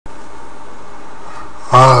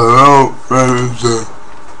Hallo mensen.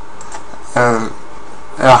 En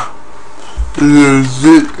ja, je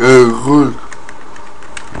ziet het goed.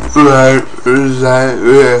 Wij zijn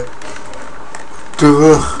weer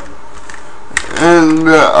terug in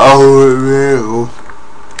de oude wereld.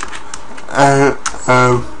 En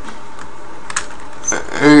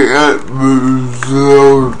ik heb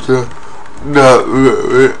besloten dat we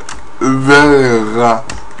weer verder gaan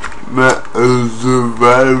met een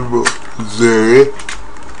survival serie.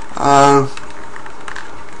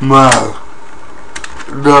 Maar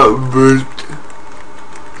dat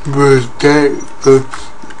betekent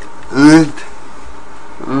niet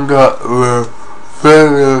dat we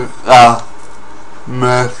verder gaan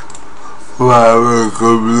met waar we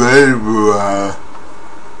gebleven waren.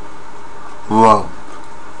 Want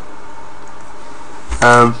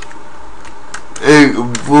ik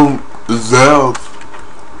vond zelf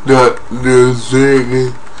dat de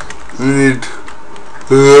serie niet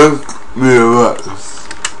leuk meer was.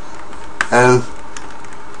 En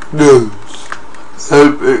dus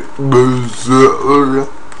heb ik besloten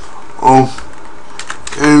om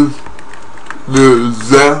in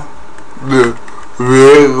dezelfde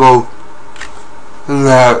wereld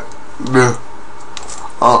naar de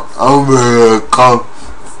andere kant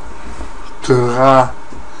te gaan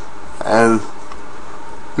en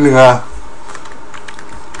ja,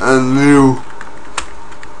 een nieuw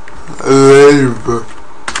leven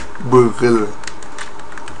beginnen.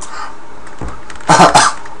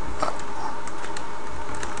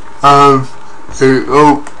 Ik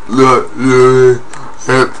hoop dat jullie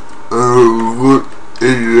het een goed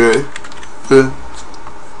idee vindt.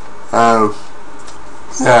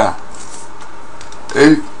 Ja,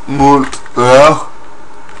 ik moet wel,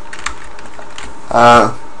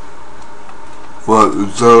 wat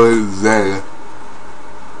zou ik zeggen?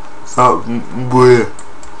 Dat boeien.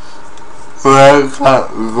 Wij gaan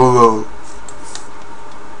gewoon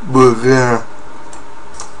beginnen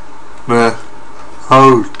met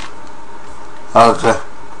hout hakken.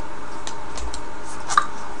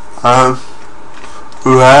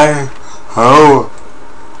 Wij houden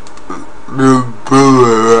de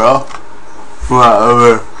bullen wel,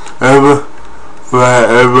 maar wij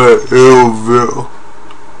hebben heel veel.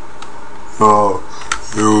 Nou,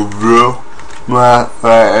 heel veel, maar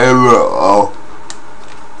wij hebben al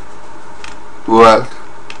wat.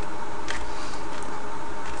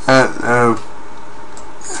 En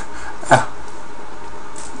ja,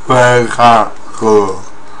 wij gaan gewoon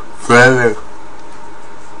verder.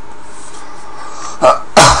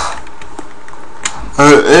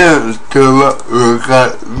 Het eerste wat we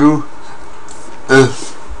gaan doen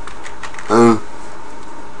is een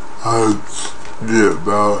huisje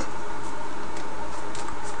bouwen.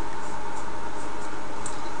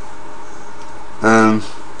 En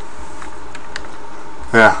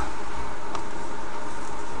ja,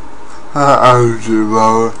 een huisje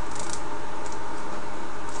bouwen.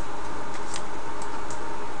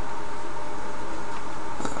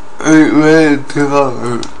 Ik weet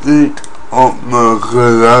trouwens niet of mijn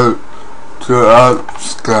geluid te hard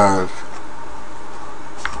staat.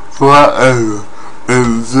 Maar even,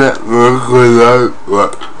 en zet mijn geluid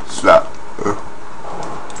wat zachter.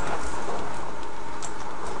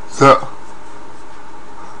 Zo,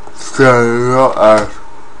 staat er wel uit.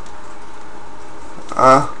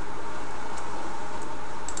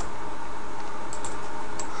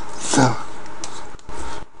 Zo,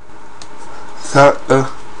 zachter.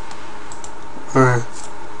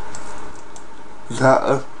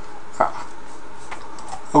 Ja.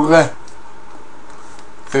 Oké.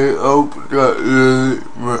 Ik hoop dat jullie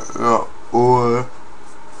me nog horen.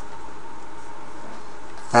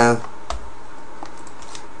 En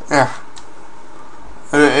ja,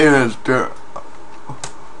 de eerste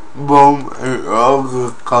boom is al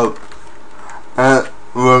gekapt. En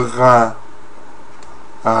we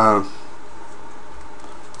gaan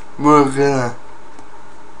beginnen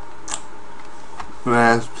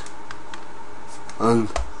met een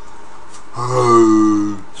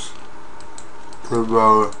huis te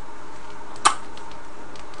bouwen.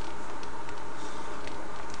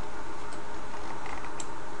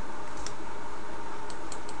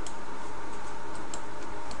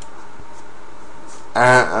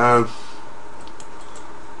 En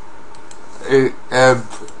ik heb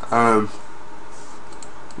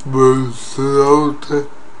besloten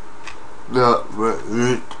dat we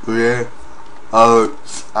niet weer alles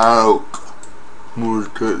ook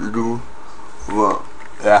moeten doen, want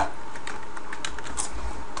ja,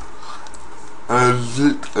 het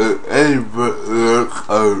ziet er even leuk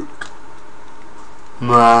uit,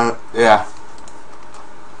 maar ja,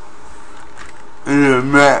 je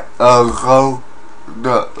merkt al gauw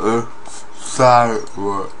dat het saai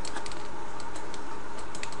wordt.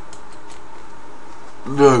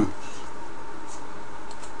 Dus.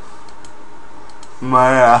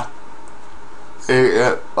 Maar ja, ik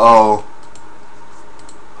heb al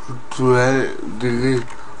 2, 3,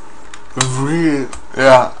 4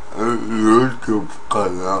 jaar een YouTube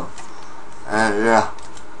kanaal. En ja,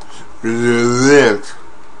 je leert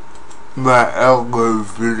bij elke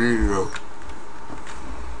video.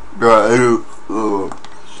 Dat is gewoon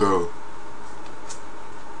zo.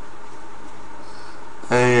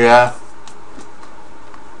 En ja.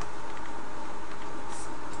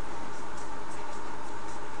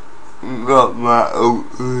 Dat maakt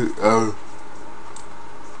ook niet uit.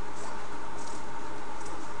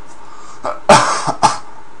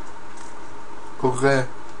 Oké.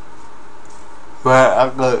 Wij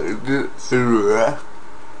gaan dit in weg.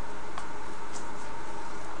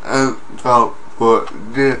 En dan wordt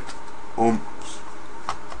dit ons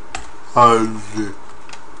huisje.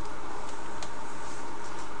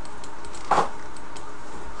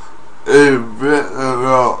 Ik vind het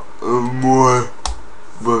wel een mooi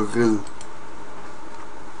begin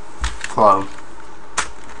van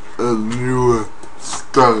een nieuwe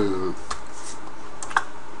stijl.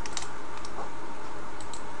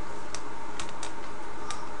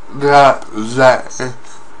 Daar zijn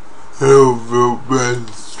heel veel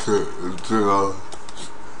mensen trouwens.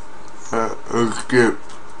 Een kip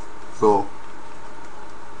zo.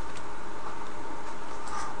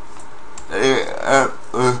 Ik heb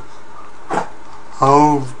een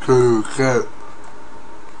hoofdkip.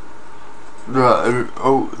 Dat is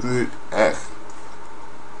ook niet echt.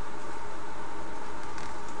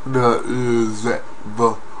 Dat je zegt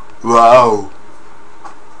van wauw.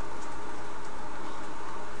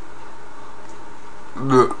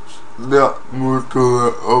 Dus dat moeten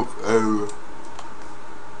we ook even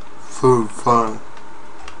vervangen.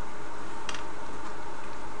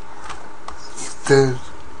 Steeds.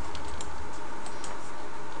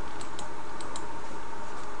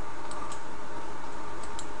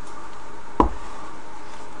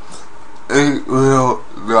 Ik wil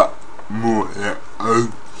dat mooie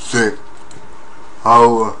uitzicht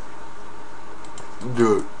houden.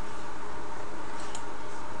 Dus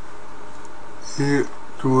hier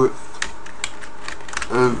doe ik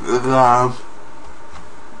een raam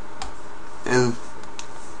in.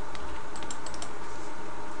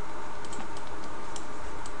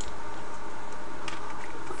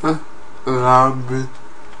 Een raampje.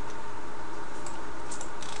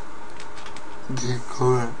 Die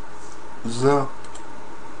komt zo.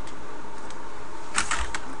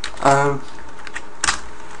 En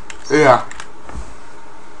ja.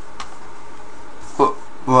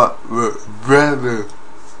 Wat we verder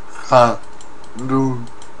gaan doen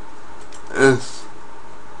is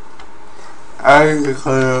eigenlijk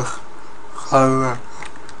gaan we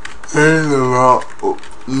helemaal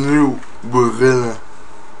opnieuw beginnen.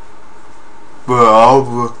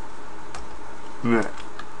 Behalve met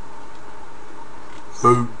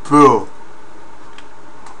het spul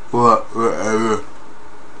wat we hebben.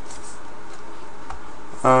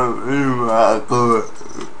 En nu maken we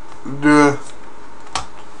de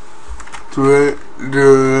 2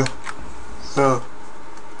 deuren. Zo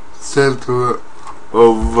zetten we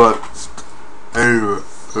alvast even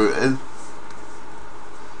erin.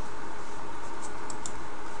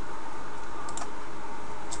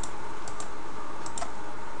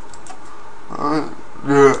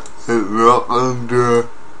 Er is nog een deur.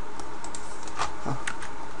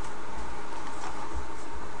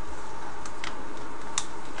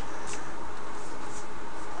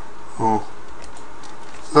 Oh.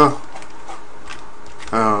 Zo.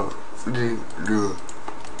 Die deur.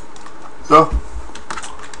 Zo.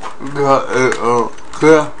 Dat is al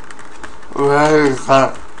klaar. Wij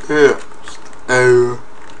gaan eerst even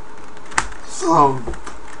zand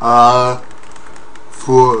halen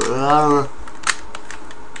voor ramen.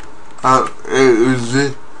 En je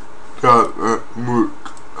ziet dat het moet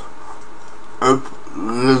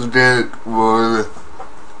upgraded worden.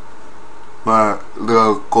 Maar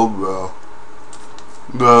dat komt wel.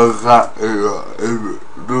 Dat ga ik wel even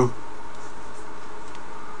doen.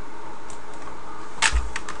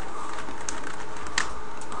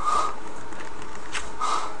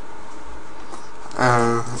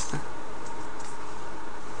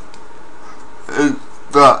 Is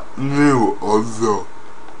dat nieuw of zo?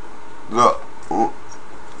 Dat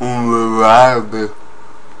onze waarde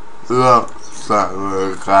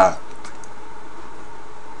langzamer gaat.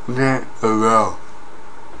 Denk het wel.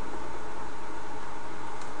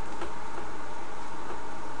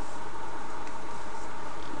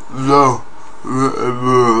 Zo, we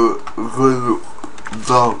hebben genoeg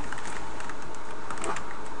dan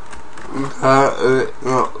ga ik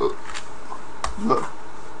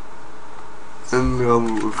en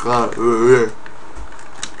dan gaan we weer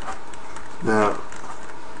naar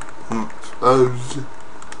het huis.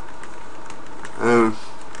 En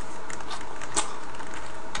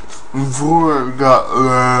voordat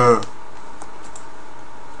we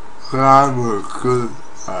ramen kunnen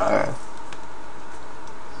maken,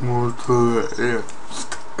 moeten we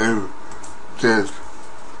eerst even dit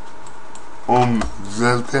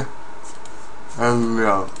omzetten en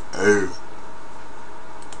dan even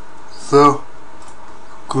zo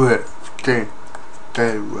kwijt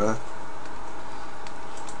kijken.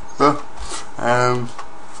 Zo, en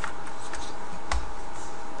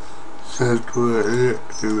zetten we hier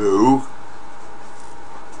in de hoek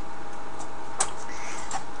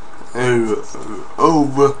even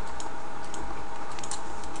open.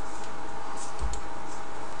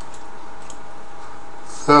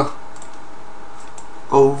 Zo,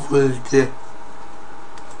 overtje.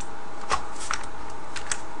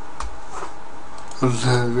 Dan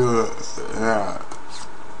zetten we, ja,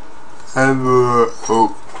 hebben we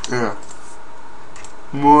ook, ja,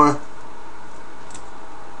 mooi.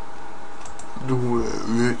 Doen we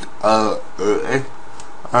niet alleen.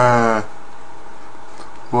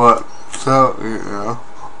 Wat zou je nou?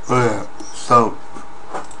 Oh ja, zout.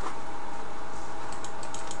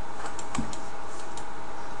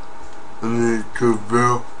 Niet te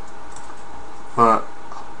veel, maar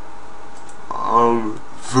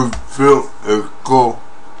verveel ik kool.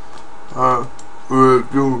 We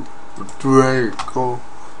doen 2 kool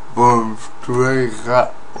van 2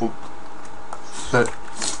 graden op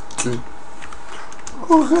 16.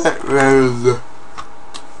 Oké, mensen.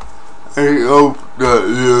 Ik hoop dat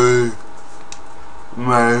jullie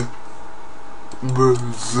mijn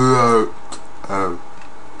besluit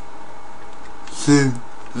zien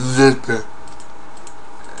zitten.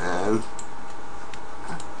 En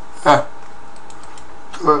ja,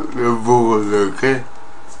 tot de volgende keer.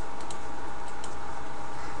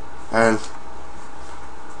 En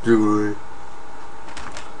doei.